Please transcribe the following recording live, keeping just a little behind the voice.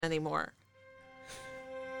anymore.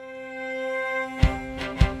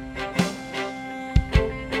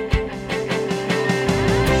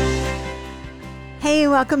 Hey,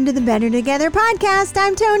 welcome to the Better Together podcast.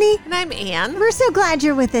 I'm Tony. And I'm Ann. We're so glad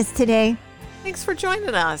you're with us today. Thanks for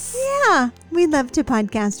joining us. Yeah, we love to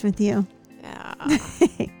podcast with you. Yeah.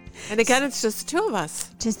 And again, it's just the two of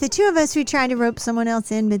us. Just the two of us. We tried to rope someone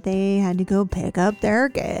else in, but they had to go pick up their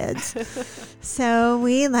kids. So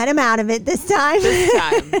we let them out of it this time.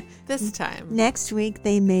 This time. Next week,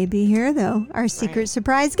 they may be here, though. Our secret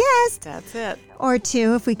surprise guest. That's it. Or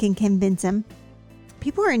two, if we can convince them.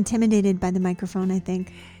 People are intimidated by the microphone, I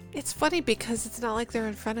think. It's funny because it's not like they're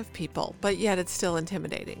in front of people, but yet it's still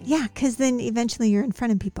intimidating. Yeah, because then eventually you're in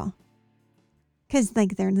front of people. Because,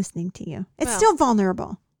 like, they're listening to you. It's Well, still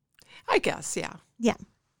vulnerable. I guess, yeah. Yeah.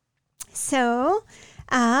 So,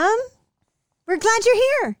 we're glad you're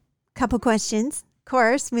here. Couple questions. Of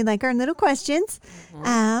course, we like our little questions.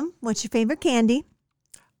 What's your favorite candy?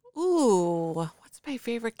 Ooh, what's my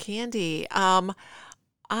favorite candy? I'm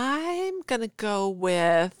going to go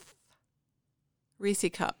with Reese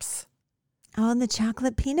Cups. Oh, the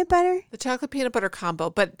chocolate peanut butter? The chocolate peanut butter combo.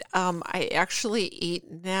 But I actually eat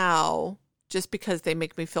now, just because they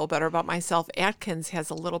make me feel better about myself. Atkins has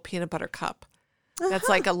a little peanut butter cup. That's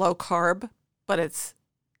like a low carb, but it's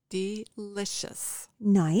delicious.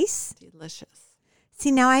 Nice. Delicious.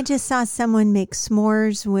 See, now I just saw someone make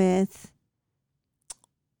s'mores with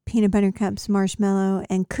peanut butter cups, marshmallow,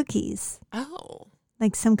 and cookies. Oh.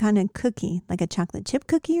 Like some kind of cookie, like a chocolate chip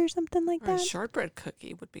cookie or something like Or a that. shortbread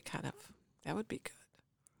cookie would be that would be good.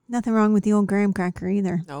 Nothing wrong with the old graham cracker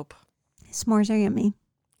either. Nope. S'mores are yummy.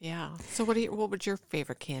 Yeah. So what would your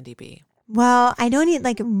favorite candy be? Well, I don't eat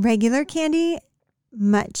like regular candy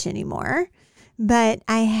much anymore, but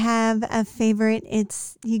I have a favorite.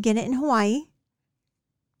 You get it in Hawaii.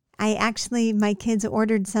 My kids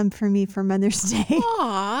ordered some for me for Mother's Day.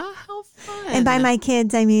 Aw, how fun. And by my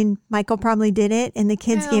kids, I mean, Michael probably did it and the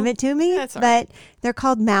kids gave it to me. That's all but they're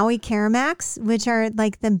called Maui Caramax, which are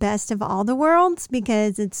like the best of all the worlds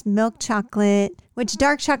because it's milk chocolate, which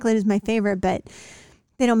dark chocolate is my favorite, but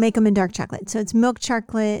they don't make them in dark chocolate. So it's milk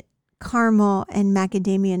chocolate, caramel, and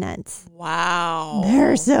macadamia nuts. Wow.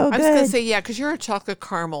 They're so good. I was going to say, yeah, because you're a chocolate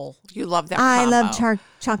caramel. You love that I combo. love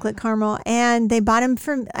chocolate caramel. And they bought them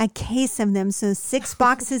from a case of them. So 6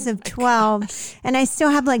 boxes of 12. And I still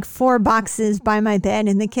have like 4 boxes by my bed.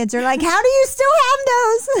 And the kids are like, how do you still have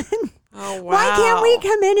those? Oh, wow. Why can't we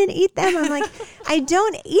come in and eat them? I'm like, I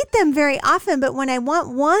don't eat them very often. But when I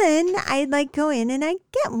want one, I like go in and I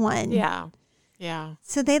get one. Yeah. Yeah.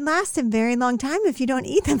 So they last a very long time if you don't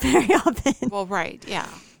eat them very often. Well, right. Yeah.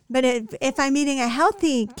 But if I'm eating a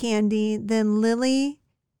healthy candy, then Lily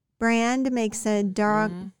brand makes a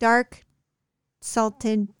dark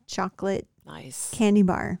salted chocolate Nice. candy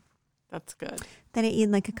bar That's good. that I eat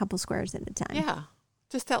like a couple squares at a time. Yeah.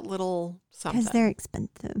 Just that little something. Because they're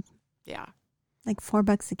expensive. Yeah. Like $4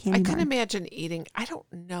 a candy I bar. couldn't imagine eating. I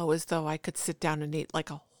don't know as though I could sit down and eat like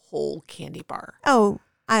a whole candy bar. Oh,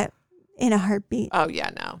 in a heartbeat. Oh,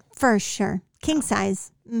 yeah, no. For sure. King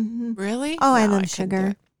size. Mm-hmm. Really? Oh, I No, love couldn't do sugar.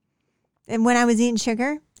 it. And when I was eating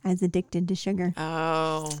sugar, I was addicted to sugar.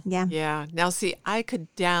 Oh. Yeah. Yeah. Now, see, I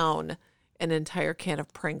could down an entire can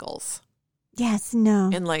of Pringles Yes, no.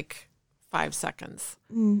 in like 5 seconds.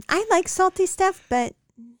 I like salty stuff, but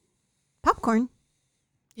popcorn.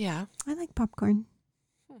 Yeah. I like popcorn.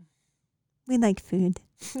 We like food.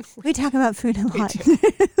 We talk about food a lot. do.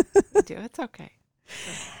 We do. It's okay.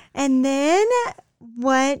 And then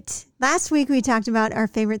last week we talked about our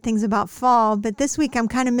favorite things about fall, but this week I'm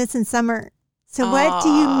kind of missing summer. So what do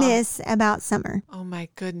you miss about summer? Oh my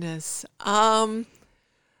goodness. You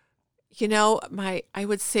know, I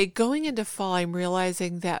would say going into fall, I'm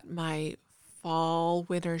realizing that my fall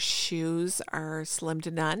winter shoes are slim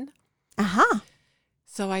to none. Aha.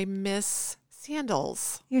 So I miss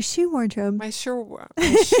sandals. Your shoe wardrobe. My shoe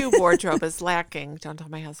wardrobe is lacking. Don't tell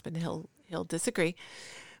my husband; he'll disagree.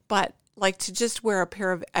 But like to just wear a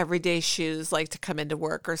pair of everyday shoes, like to come into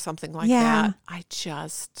work or something like that, I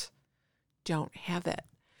just don't have it.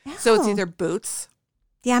 Oh. So it's either boots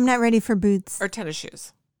Yeah, I'm not ready for boots. or tennis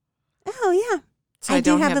shoes. Oh, yeah. So I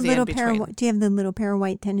don't have a the little in-between. do you have the little pair of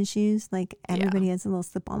white tennis shoes? Like everybody has a little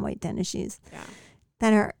slip-on white tennis shoes Yeah.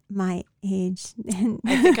 that are my age.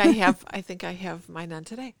 I think I have mine on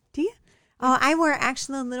today. Do you? Oh, I wear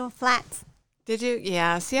actually little flats. Did you?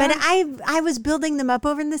 Yeah. See, But I was building them up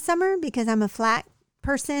over the summer because I'm a flat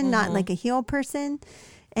person, not like a heel person.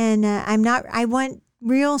 And I want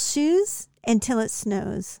real shoes until it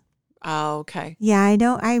snows. Oh, okay. Yeah, I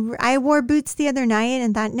don't. I wore boots the other night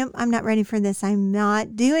and thought, nope, I'm not ready for this. I'm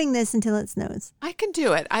not doing this until it snows. I can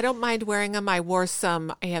do it. I don't mind wearing them. I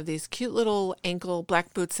have these cute little ankle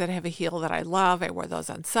black boots that have a heel that I love. I wore those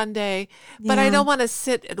on Sunday, but I Yeah. don't want to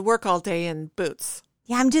sit at work all day in boots.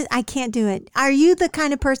 Yeah, I can't do it. Are you the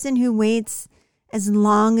kind of person who waits as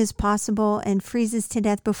long as possible and freezes to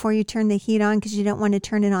death before you turn the heat on because you don't want to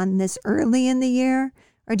turn it on this early in the year?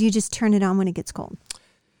 Or do you just turn it on when it gets cold?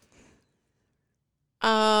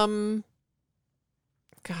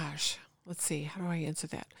 Gosh, let's see. How do I answer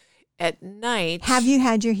that? At night. Have you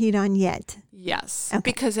had your heat on yet? Yes. Okay.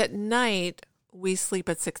 Because at night we sleep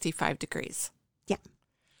at 65 degrees. Yeah.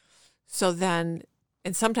 So then,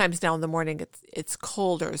 and sometimes now in the morning it's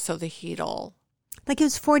colder, so the heat'll. Like it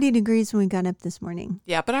was 40 degrees when we got up this morning.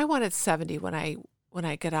 Yeah, but I want it 70 when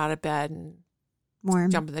I get out of bed and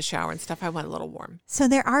Warm. jump in the shower and stuff. I want a little warm. So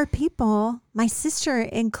there are people, my sister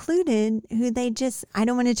included, who I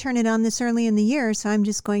don't want to turn it on this early in the year, so I'm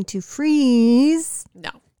just going to freeze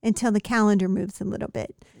No. until the calendar moves a little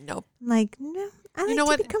bit. Nope. I'm like, no, I like know to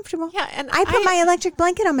what? be comfortable. Yeah, and I put my electric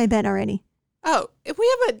blanket on my bed already. Oh, if we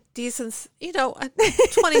have a decent,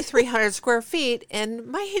 2,300 square feet, and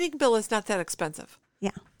my heating bill is not that expensive.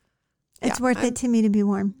 Yeah. It's Yeah, worth it to me to be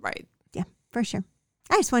warm. Right. Yeah, for sure.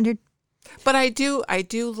 I just wondered. But I do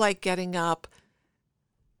like getting up,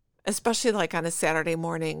 especially like on a Saturday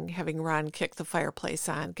morning, having Ron kick the fireplace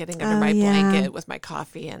on, getting under my blanket with my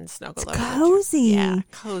coffee and snuggle It's over. cozy. Yeah,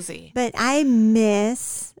 cozy. But I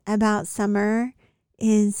miss about summer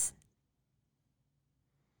is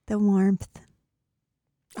the warmth.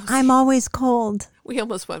 Oh, I'm always cold. We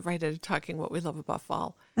almost went right into talking what we love about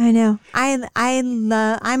fall. I know.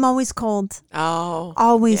 I'm always cold. Oh.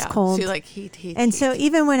 Always yeah. cold. So you like heat. And so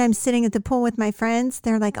even when I'm sitting at the pool with my friends,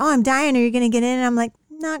 they're like, oh, I'm dying. Are you going to get in? And I'm like,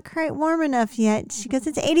 not quite warm enough yet. She goes,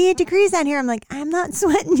 it's 88 degrees out here. I'm like, I'm not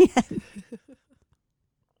sweating yet.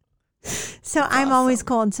 So That's I'm always awesome.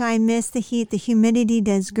 cold. So I miss the heat. The humidity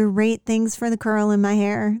does great things for the curl in my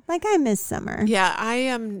hair. Like I miss summer. Yeah, I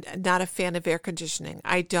am not a fan of air conditioning.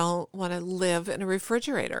 I don't want to live in a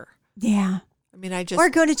refrigerator. Yeah. I mean, I just Or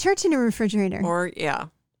go to church in a refrigerator. yeah,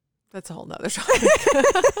 that's a whole nother topic.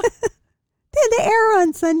 They had the air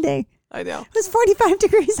on Sunday. I know. It was 45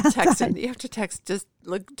 degrees outside. Text him. You have to text. Just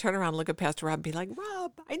turn around, look at Pastor Rob, and be like,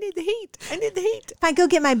 Rob, I need the heat. I need the heat. If I go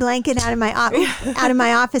get my blanket out of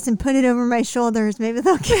my office and put it over my shoulders, maybe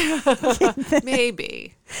they'll get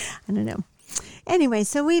Maybe. I don't know. Anyway,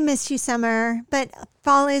 so we miss you, summer, but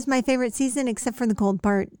fall is my favorite season except for the cold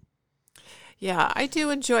part. Yeah, I do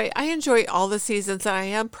enjoy. I enjoy all the seasons. And I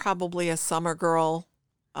am probably a summer girl.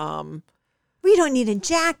 We don't need a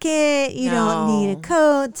jacket. You don't need a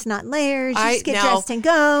coat. It's not layers. You just get dressed and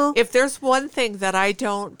go. If there's one thing that I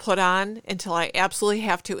don't put on until I absolutely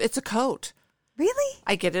have to, it's a coat. Really?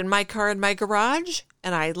 I get in my car in my garage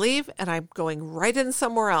and I leave and I'm going right in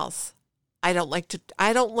somewhere else. I don't like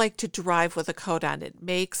to drive with a coat on. It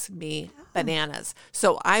makes me bananas.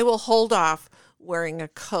 So I will hold off wearing a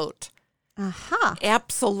coat. Aha.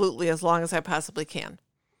 Absolutely, as long as I possibly can.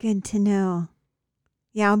 Good to know.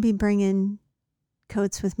 Yeah, I'll be bringing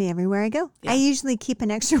coats with me everywhere I go. Yeah. I usually keep an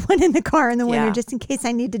extra one in the car in the winter Yeah. just in case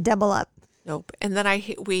I need to double up. Nope. And then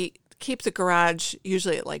we keep the garage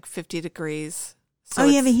usually at like 50 degrees. So Oh,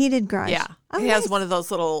 you have a it's- heated garage? Yeah. Oh, It has nice. one of those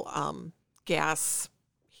little gas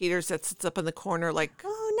heaters that sits up in the corner. Like,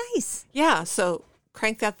 Oh, nice. yeah. So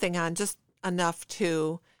crank that thing on just enough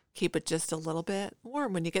to keep it just a little bit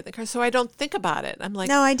warm when you get in the car. So I don't think about it. I'm like,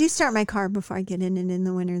 No, I do start my car before I get in it in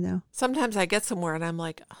the winter, though. sometimes I get somewhere and I'm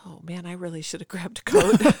like, oh man, I really should have grabbed a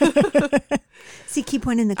coat. So you keep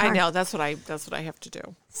one in the car. I know. That's what I have to do.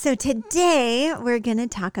 So today we're going to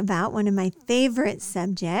talk about one of my favorite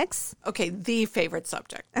subjects. Okay. The favorite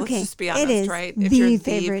subject. Okay, Let's just be it honest, is right? the If you're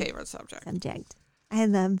favorite the favorite subject. I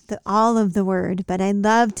love all of the word, but I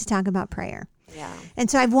love to talk about prayer. Yeah. And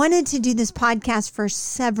so I've wanted to do this podcast for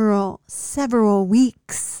several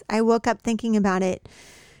weeks. I woke up thinking about it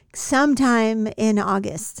sometime in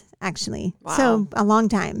August, actually. Wow. So a long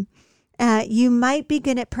time. You might be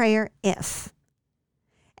good at prayer if.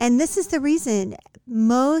 And this is the reason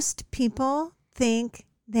most people think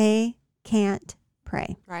they can't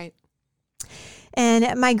pray. Right.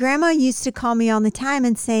 And my grandma used to call me all the time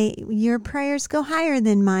and say, your prayers go higher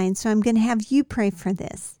than mine, so I'm going to have you pray for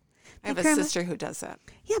this. I have My a grandma- sister who does that.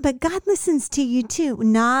 Yeah, but God listens to you too.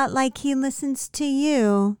 Not like he listens to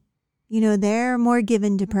you. You know, they're more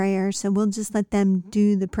given to prayer, so we'll just let them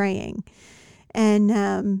do the praying.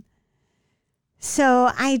 And so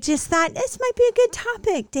I just thought this might be a good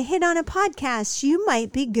topic to hit on a podcast. You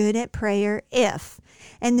might be good at prayer if.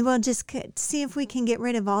 And we'll just see if we can get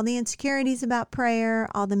rid of all the insecurities about prayer,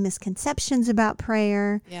 all the misconceptions about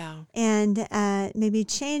prayer. Yeah. And maybe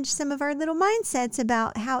change some of our little mindsets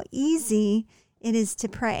about how easy it is to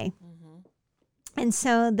pray. And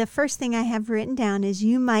so the first thing I have written down is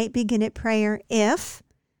you might be good at prayer if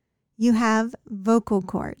you have vocal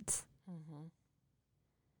cords.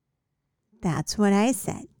 That's what I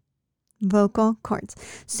said. Vocal cords.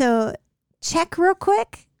 So check real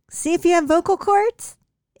quick. See if you have vocal cords.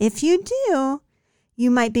 If you do, you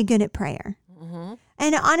might be good at prayer.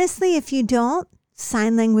 And honestly, if you don't,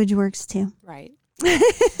 sign language works too. Right.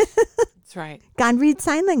 That's right. God reads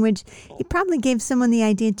sign language. He probably gave someone the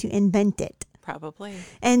idea to invent it. Probably.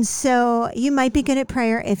 And so you might be good at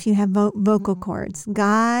prayer if you have vocal cords.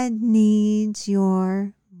 God needs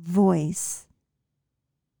your voice.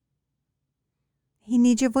 He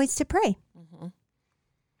needs your voice to pray.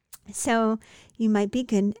 So you might be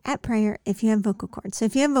good at prayer if you have vocal cords. So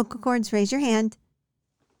if you have vocal cords, raise your hand.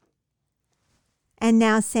 And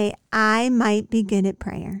now say, I might be good at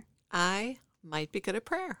prayer. I might be good at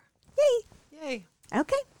prayer. Yay. Yay.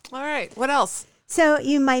 Okay. All right. What else? So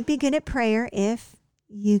you might be good at prayer if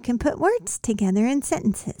you can put words together in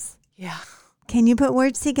sentences. Yeah. Can you put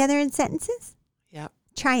words together in sentences? Yep.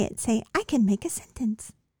 Try it. Say, I can make a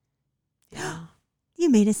sentence. Yeah. You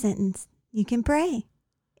made a sentence. You can pray.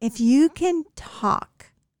 If you can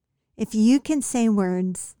talk, if you can say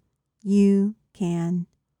words, you can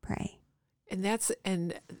pray. And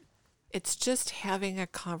it's just having a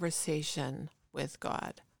conversation with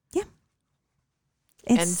God. Yeah.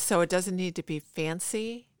 And so it doesn't need to be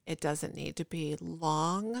fancy. It doesn't need to be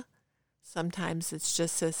long. Sometimes it's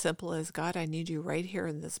just as simple as, God, I need you right here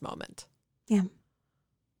in this moment. Yeah.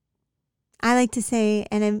 I like to say,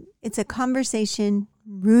 and it's a conversation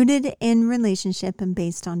rooted in relationship and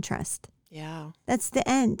based on trust. Yeah. That's the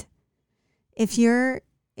end. If you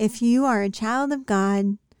are a child of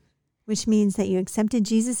God, which means that you accepted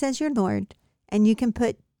Jesus as your Lord, and you can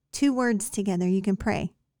put two words together, you can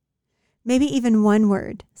pray. Maybe even one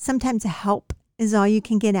word. Sometimes help is all you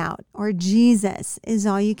can get out, or Jesus is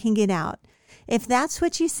all you can get out. If that's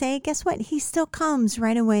what you say, guess what? He still comes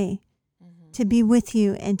right away to be with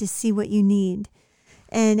you and to see what you need.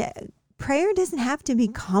 And prayer doesn't have to be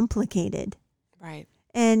complicated. Right.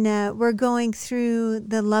 And we're going through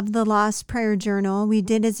the Love the Lost prayer journal. We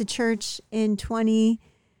did as a church in 2018?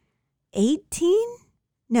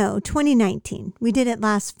 No, 2019. We did it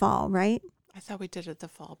last fall, right? I thought we did it the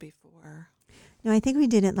fall before. No, I think we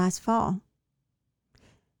did it last fall.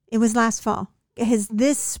 It was last fall. Because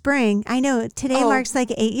this spring, I know today marks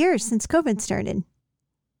like 8 years since COVID started.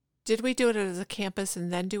 Did we do it as a campus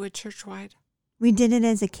and then do it church-wide? We did it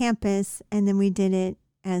as a campus, and then we did it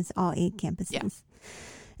as all 8 campuses. Yeah.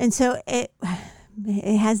 And so it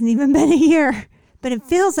hasn't even been a year, but it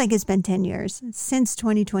feels like it's been 10 years since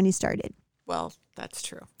 2020 started. Well, that's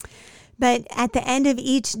true. But at the end of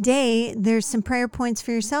each day, there's some prayer points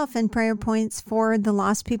for yourself and prayer points for the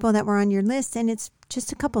lost people that were on your list. And it's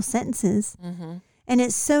just a couple sentences. And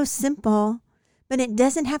it's so simple, but it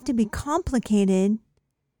doesn't have to be complicated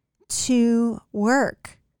to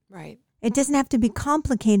work. Right. It doesn't have to be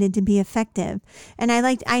complicated to be effective. And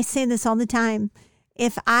I say this all the time.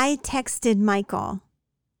 If I texted Michael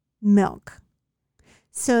milk,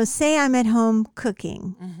 so say I'm at home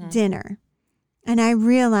cooking dinner, and I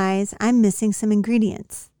realize I'm missing some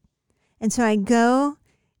ingredients. And so I go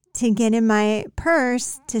to get in my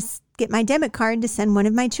purse to get my debit card to send one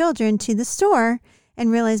of my children to the store,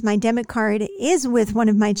 and realize my debit card is with one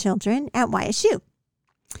of my children at YSU.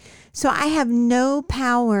 So I have no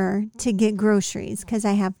power to get groceries because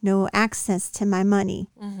I have no access to my money.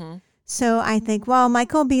 So I think, well,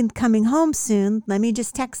 Michael will be coming home soon. Let me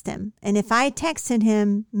just text him. And if I texted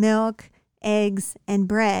him milk, eggs, and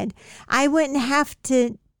bread, I wouldn't have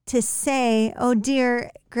to say, oh,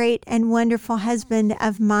 dear, great and wonderful husband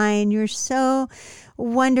of mine, you're so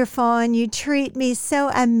wonderful and you treat me so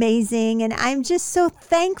amazing. And I'm just so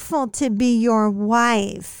thankful to be your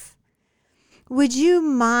wife. Would you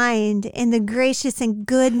mind, in the gracious and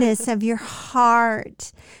goodness of your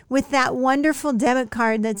heart, with that wonderful debit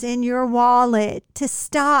card that's in your wallet, to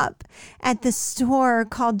stop at the store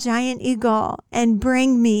called Giant Eagle and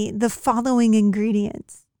bring me the following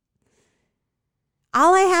ingredients?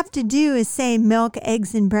 All I have to do is say milk,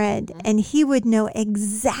 eggs, and bread, and he would know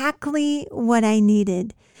exactly what I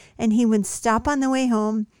needed. And he would stop on the way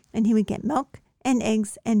home, and he would get milk and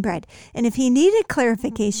eggs and bread. And if he needed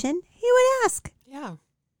clarification, he would ask. Yeah,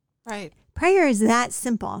 right. Prayer is that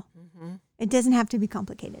simple. It doesn't have to be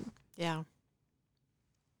complicated. Yeah.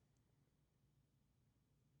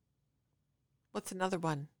 What's another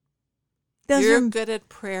one? You're good at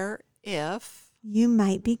prayer if. You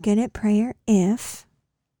might be good at prayer if.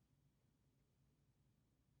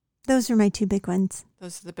 Those are my two big ones.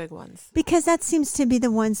 Those are the big ones. Because that seems to be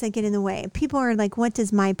the ones that get in the way. People are like, what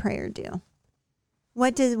does my prayer do?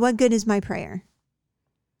 What good is my prayer?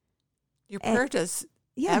 Your prayer does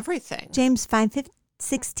everything. James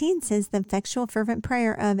 5:16 says the effectual fervent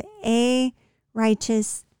prayer of a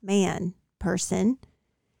righteous person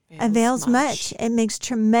avails much. It makes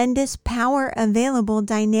tremendous power available,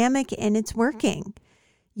 dynamic in its working.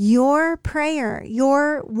 Your prayer,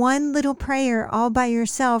 your one little prayer all by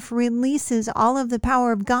yourself releases all of the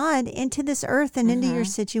power of God into this earth and into your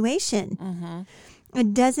situation. Mm-hmm.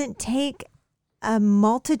 It doesn't take a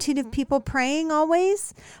multitude of people praying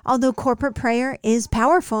always, although corporate prayer is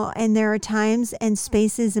powerful and there are times and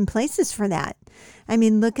spaces and places for that. I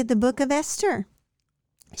mean, look at the book of Esther.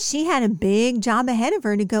 She had a big job ahead of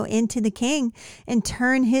her to go into the king and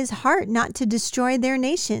turn his heart not to destroy their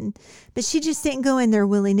nation. But she just didn't go in there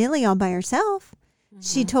willy-nilly all by herself. Mm-hmm.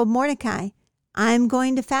 She told Mordecai, I'm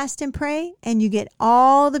going to fast and pray, and you get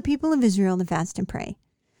all the people of Israel to fast and pray.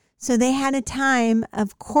 So they had a time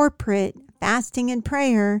of corporate fasting and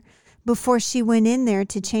prayer before she went in there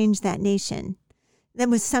to change that nation. That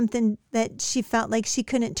was something that she felt like she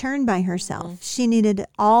couldn't turn by herself. Mm-hmm. She needed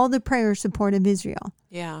all the prayer support of Israel.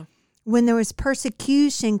 Yeah. When there was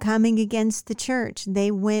persecution coming against the church, they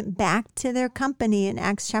went back to their company in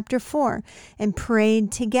Acts chapter 4 and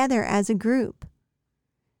prayed together as a group.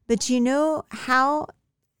 But you know how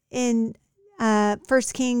in 1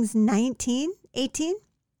 Kings 18,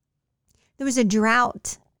 there was a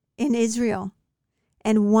drought in Israel,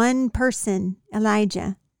 and one person,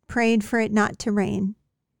 Elijah, prayed for it not to rain,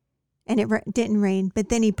 and it didn't rain. But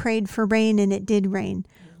then he prayed for rain, and it did rain.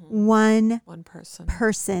 Mm-hmm. One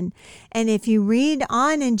person. And if you read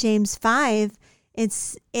on in James 5,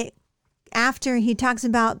 after he talks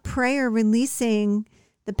about prayer releasing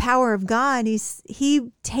the power of God,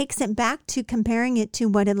 he takes it back to comparing it to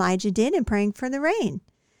what Elijah did in praying for the rain.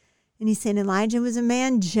 And he said Elijah was a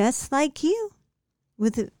man just like you,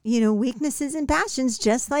 with weaknesses and passions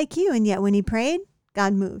just like you, and yet when he prayed,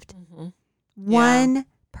 God moved. Mm-hmm. One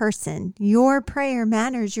person. Your prayer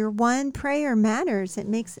matters. Your one prayer matters. It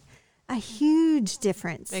makes a huge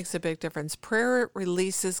difference. Makes a big difference. Prayer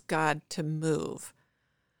releases God to move.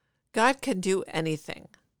 God can do anything.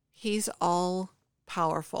 He's all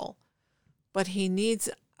powerful, but he needs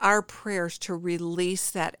our prayers to release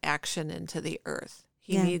that action into the earth.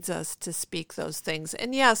 He needs us to speak those things.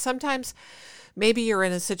 And sometimes maybe you're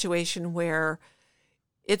in a situation where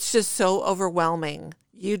it's just so overwhelming.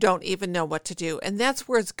 You don't even know what to do. And that's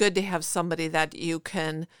where it's good to have somebody that you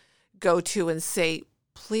can go to and say,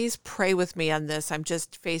 please pray with me on this. I'm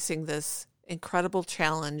just facing this incredible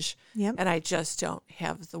challenge, and I just don't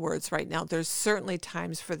have the words right now. There's certainly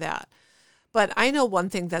times for that. But I know one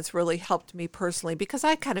thing that's really helped me personally, because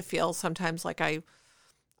I kind of feel sometimes like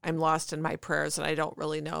I'm lost in my prayers and I don't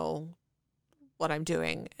really know what I'm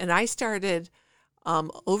doing. And I started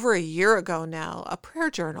over a year ago now, a prayer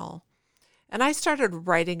journal. And I started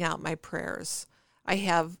writing out my prayers. I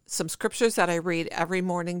have some scriptures that I read every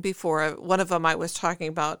morning before. One of them I was talking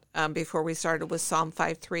about before we started was Psalm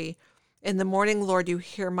 5:3. In the morning, Lord, you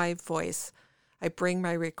hear my voice. I bring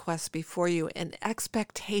my requests before you in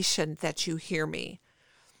expectation that you hear me.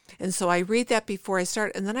 And so I read that before I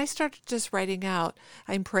start. And then I started just writing out,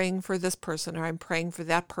 I'm praying for this person or I'm praying for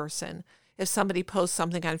that person. If somebody posts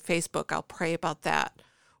something on Facebook, I'll pray about that.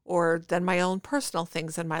 Or then my own personal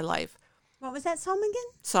things in my life. What was that psalm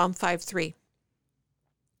again? Psalm 5:3.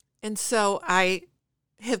 And so I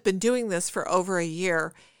have been doing this for over a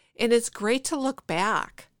year, and it's great to look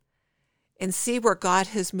back and see where God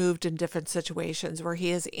has moved in different situations, where he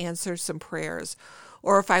has answered some prayers.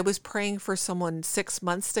 Or if I was praying for someone 6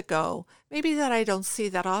 months ago, maybe that I don't see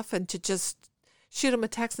that often, to just shoot them a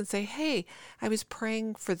text and say, hey, I was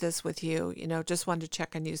praying for this with you, just wanted to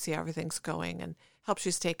check on you, see how everything's going, and helps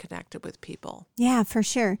you stay connected with people. Yeah, for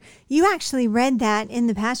sure. You actually read that in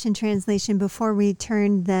the Passion Translation before we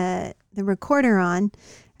turned the recorder on,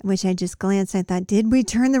 which I just glanced. I thought, did we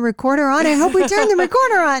turn the recorder on? I hope we turned the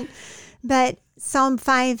recorder on. But Psalm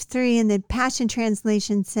 5:3 in the Passion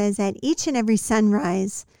Translation says, at each and every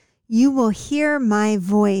sunrise, you will hear my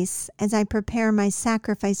voice as I prepare my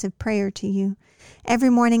sacrifice of prayer to you.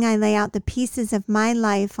 Every morning I lay out the pieces of my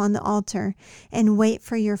life on the altar and wait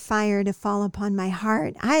for your fire to fall upon my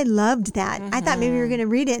heart. I loved that. Mm-hmm. I thought maybe we were going to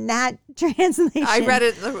read it in that translation. I read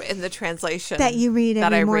it in the translation. That you read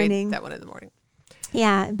every morning. Read that one in the morning.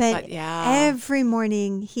 Yeah, but every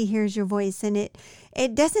morning he hears your voice, and it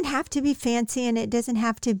doesn't have to be fancy, and it doesn't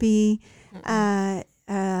have to be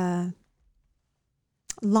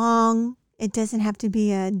long. It doesn't have to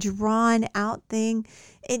be a drawn out thing.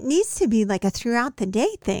 It needs to be like a throughout the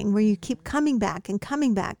day thing where you keep coming back and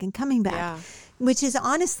coming back and coming back. Yeah. Which is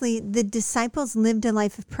honestly, the disciples lived a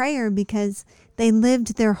life of prayer because they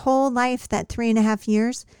lived their whole life, that 3.5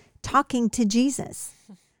 years, talking to Jesus.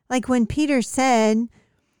 Like when Peter said,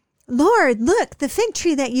 Lord, look, the fig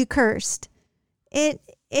tree that you cursed, it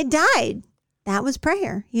died. That was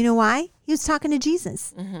prayer. You know why? He was talking to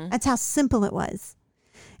Jesus. Mm-hmm. That's how simple it was.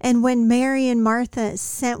 And when Mary and Martha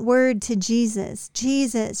sent word to Jesus,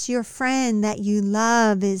 Jesus, your friend that you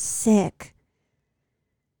love is sick.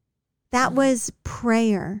 That was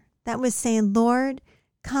prayer. That was saying, Lord,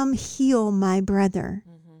 come heal my brother.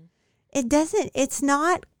 Mm-hmm. It's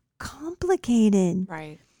not complicated.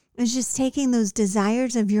 Right. It's just taking those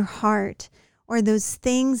desires of your heart or those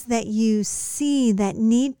things that you see that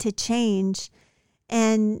need to change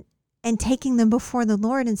and taking them before the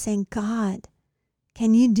Lord and saying, God,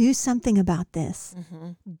 can you do something about this?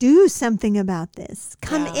 Mm-hmm. Do something about this.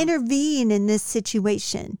 Come Yeah. intervene in this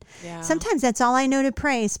situation. Yeah. Sometimes that's all I know to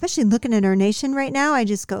pray, especially looking at our nation right now. I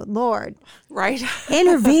just go, Lord, Right.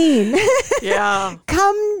 intervene. Yeah.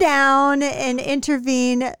 Come down and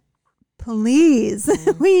intervene, please.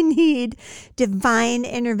 Mm-hmm. We need divine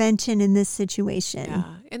intervention in this situation. Yeah.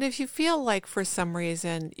 And if you feel like for some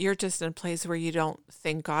reason you're just in a place where you don't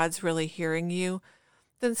think God's really hearing you,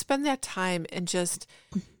 then spend that time and just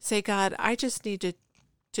say, God, I just need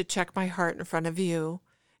to check my heart in front of you.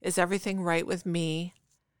 Is everything right with me?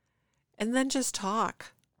 And then just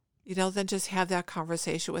talk, then just have that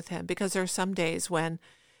conversation with him. Because there are some days when,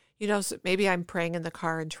 maybe I'm praying in the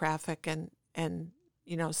car in traffic and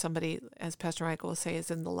somebody, as Pastor Michael will say,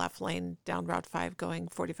 is in the left lane down Route 5 going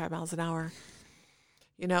 45 miles an hour,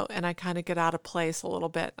 and I kind of get out of place a little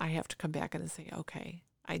bit. I have to come back and say, okay,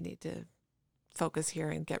 I need to focus here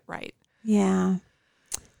and get right. Yeah.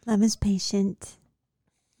 Love is patient.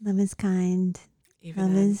 Love is kind.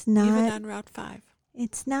 Love is not. Even on Route 5.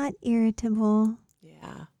 It's not irritable.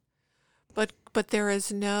 Yeah. But there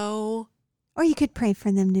is no. Or you could pray for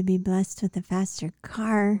them to be blessed with a faster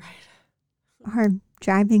car. Right. Or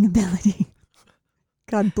driving ability.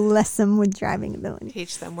 God bless them with driving ability.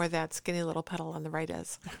 Teach them where that skinny little pedal on the right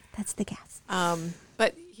is. Yeah, that's the gas.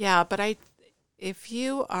 But if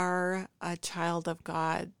you are a child of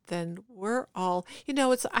God, then we're all,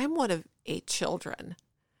 I'm one of 8 children.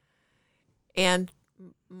 And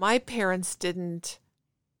my parents didn't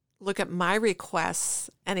look at my requests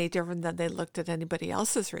any different than they looked at anybody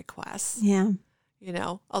else's requests. Yeah.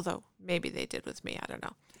 Although maybe they did with me. I don't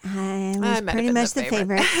know. I was pretty much the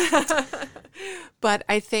favorite. But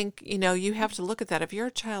I think, you have to look at that. If you're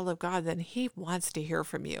a child of God, then he wants to hear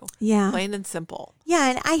from you. Yeah. Plain and simple. Yeah,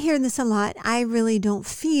 and I hear this a lot. I really don't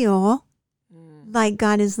feel like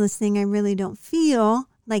God is listening. I really don't feel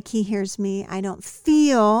like he hears me. I don't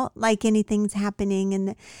feel like anything's happening.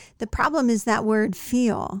 And the problem is that word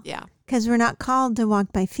feel. Yeah. Because we're not called to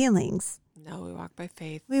walk by feelings. No, we walk by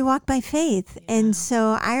faith. We walk by faith. Yeah. And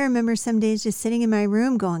so I remember some days just sitting in my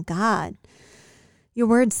room going, God, your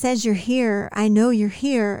word says you're here. I know you're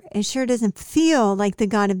here. It sure doesn't feel like the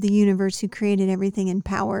God of the universe who created everything in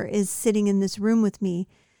power is sitting in this room with me.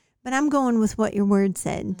 But I'm going with what your word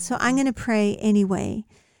said. Mm-hmm. So I'm going to pray anyway.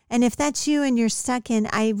 And if that's you and you're stuck in,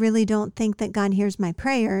 I really don't think that God hears my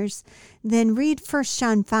prayers, then read 1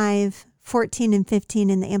 John 5:14 and 15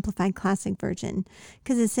 in the Amplified Classic Version.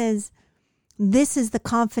 Because it says, this is the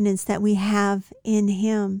confidence that we have in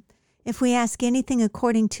him. If we ask anything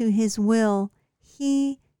according to his will,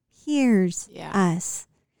 he hears us.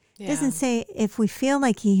 It doesn't say if we feel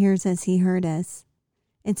like he hears us, he heard us.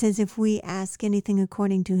 It says if we ask anything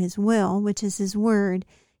according to his will, which is his word,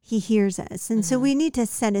 he hears us. And so we need to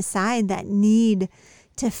set aside that need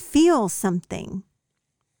to feel something,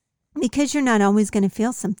 because you're not always going to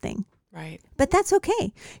feel something. Right. But that's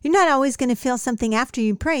okay. You're not always going to feel something after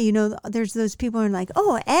you pray. There's those people who are like,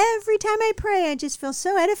 oh, every time I pray, I just feel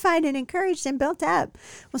so edified and encouraged and built up.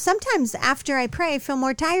 Well, sometimes after I pray, I feel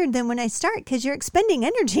more tired than when I start because you're expending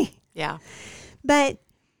energy. Yeah. But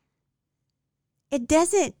it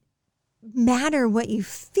doesn't matter what you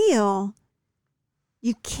feel.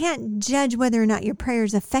 You can't judge whether or not your prayer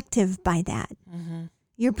is effective by that. Mm-hmm.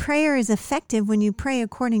 Your prayer is effective when you pray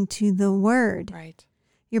according to the word. Right.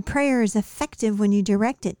 Your prayer is effective when you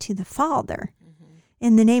direct it to the Father. Mm-hmm.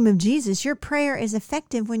 In the name of Jesus, your prayer is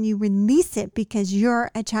effective when you release it because you're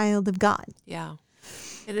a child of God. Yeah.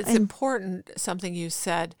 And it's important, something you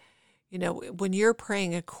said, when you're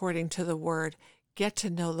praying according to the word, get to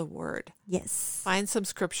know the word. Yes. Find some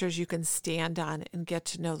scriptures you can stand on and get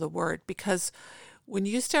to know the word. Because when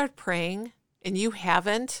you start praying and you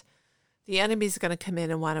haven't, the enemy's going to come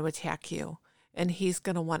in and want to attack you. And he's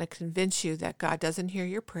going to want to convince you that God doesn't hear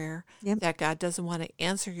your prayer, that God doesn't want to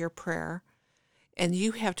answer your prayer. And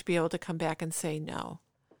you have to be able to come back and say, no,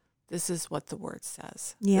 this is what the word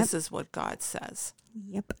says. This is what God says.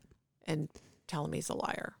 And tell him he's a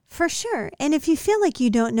liar. For sure. And if you feel like you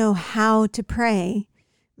don't know how to pray,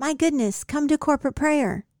 my goodness, come to corporate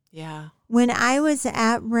prayer. Yeah. When I was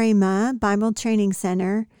at Rhema Bible Training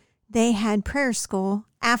Center, they had prayer school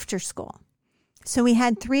after school. So we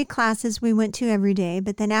had 3 classes we went to every day,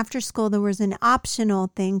 but then after school, there was an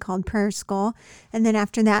optional thing called prayer school. And then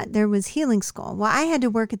after that, there was healing school. Well, I had to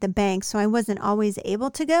work at the bank, so I wasn't always able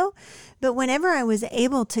to go. But whenever I was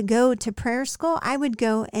able to go to prayer school, I would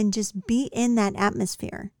go and just be in that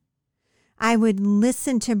atmosphere. I would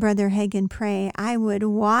listen to Brother Hagin pray. I would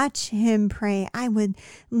watch him pray. I would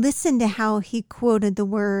listen to how he quoted the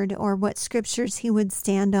word or what scriptures he would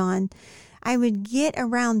stand on. I would get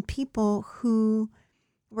around people who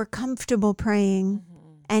were comfortable praying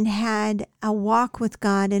and had a walk with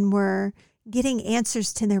God and were getting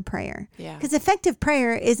answers to their prayer. Because effective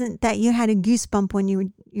prayer isn't that you had a goosebump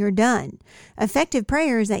when you're done. Effective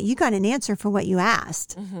prayer is that you got an answer for what you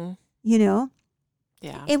asked. You know?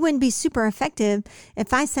 Yeah. It wouldn't be super effective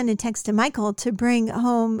if I sent a text to Michael to bring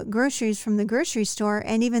home groceries from the grocery store.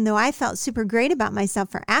 And even though I felt super great about myself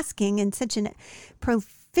for asking in such an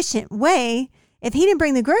proficient way, if he didn't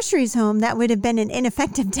bring the groceries home, that would have been an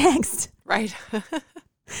ineffective text. Right.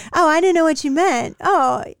 Oh, I didn't know what you meant.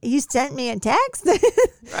 Oh, you sent me a text?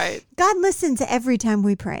 Right. God listens every time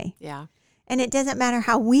we pray. Yeah. And it doesn't matter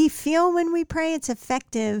how we feel when we pray. It's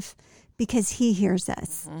effective because he hears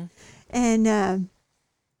us. And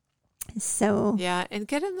so. Yeah. And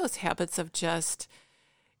get in those habits of just,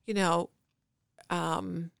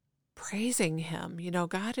 praising him.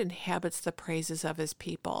 God inhabits the praises of his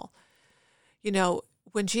people.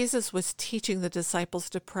 When Jesus was teaching the disciples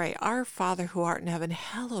to pray, "Our Father who art in heaven,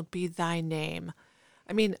 hallowed be thy name."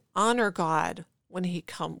 I mean, honor God when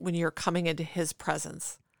you're coming into his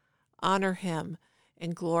presence. Honor him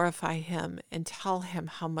and glorify him and tell him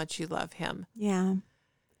how much you love him. Yeah.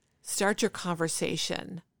 Start your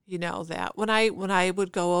conversation. That when I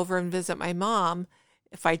would go over and visit my mom,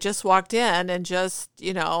 if I just walked in and just,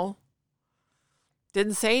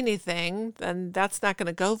 didn't say anything, then that's not going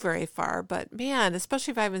to go very far. But man,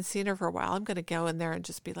 especially if I haven't seen her for a while, I'm going to go in there and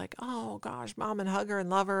just be like, oh gosh, Mom, and hug her and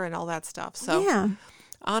love her and all that stuff. So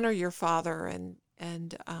honor your father and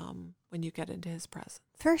when you get into his presence.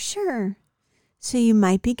 For sure. So you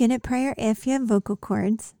might be good at prayer if you have vocal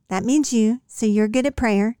cords. That means you. So you're good at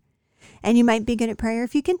prayer. And you might be good at prayer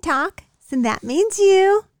if you can talk. So that means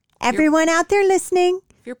you. Everyone out there listening.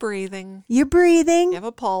 If you're breathing. You're breathing. You have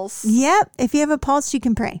a pulse. Yep. If you have a pulse, you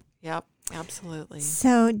can pray. Yep. Absolutely.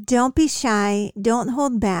 So don't be shy. Don't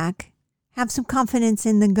hold back. Have some confidence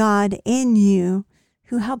in the God in you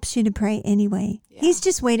who helps you to pray anyway. Yeah. He's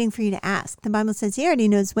just waiting for you to ask. The Bible says he already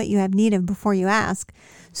knows what you have need of before you ask.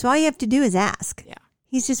 So all you have to do is ask. Yeah.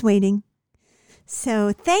 He's just waiting.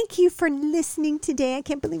 So thank you for listening today. I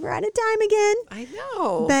can't believe we're out of time again. I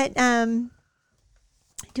know. But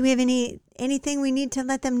do we have anything we need to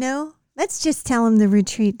let them know? Let's just tell them the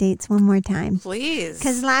retreat dates one more time. Please.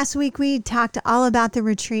 Because last week we talked all about the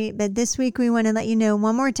retreat, but this week we want to let you know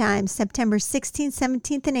one more time, September 16th,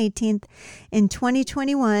 17th, and 18th in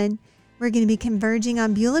 2021. We're going to be converging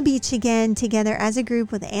on Beulah Beach again together as a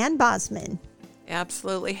group with Ann Bosman.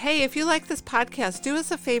 Absolutely. Hey, if you like this podcast, do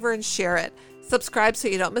us a favor and share it. Subscribe so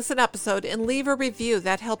you don't miss an episode and leave a review.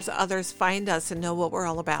 That helps others find us and know what we're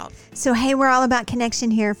all about. So, hey, we're all about connection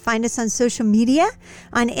here. Find us on social media.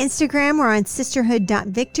 On Instagram, we're on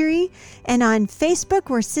sisterhood.victory. And on Facebook,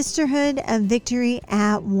 we're Sisterhood of Victory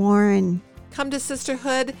at Warren. Come to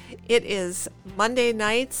Sisterhood. It is Monday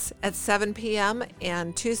nights at 7 p.m.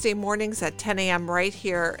 and Tuesday mornings at 10 a.m. right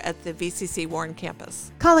here at the VCC Warren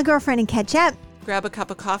campus. Call a girlfriend and catch up. Grab a cup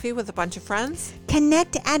of coffee with a bunch of friends.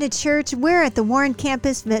 Connect at a church. We're at the Warren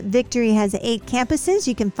campus, but Victory has 8 campuses.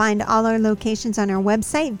 You can find all our locations on our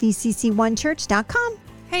website, vcc1church.com.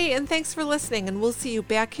 Hey, and thanks for listening, and we'll see you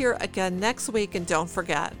back here again next week. And don't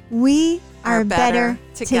forget, we are better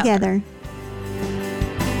together.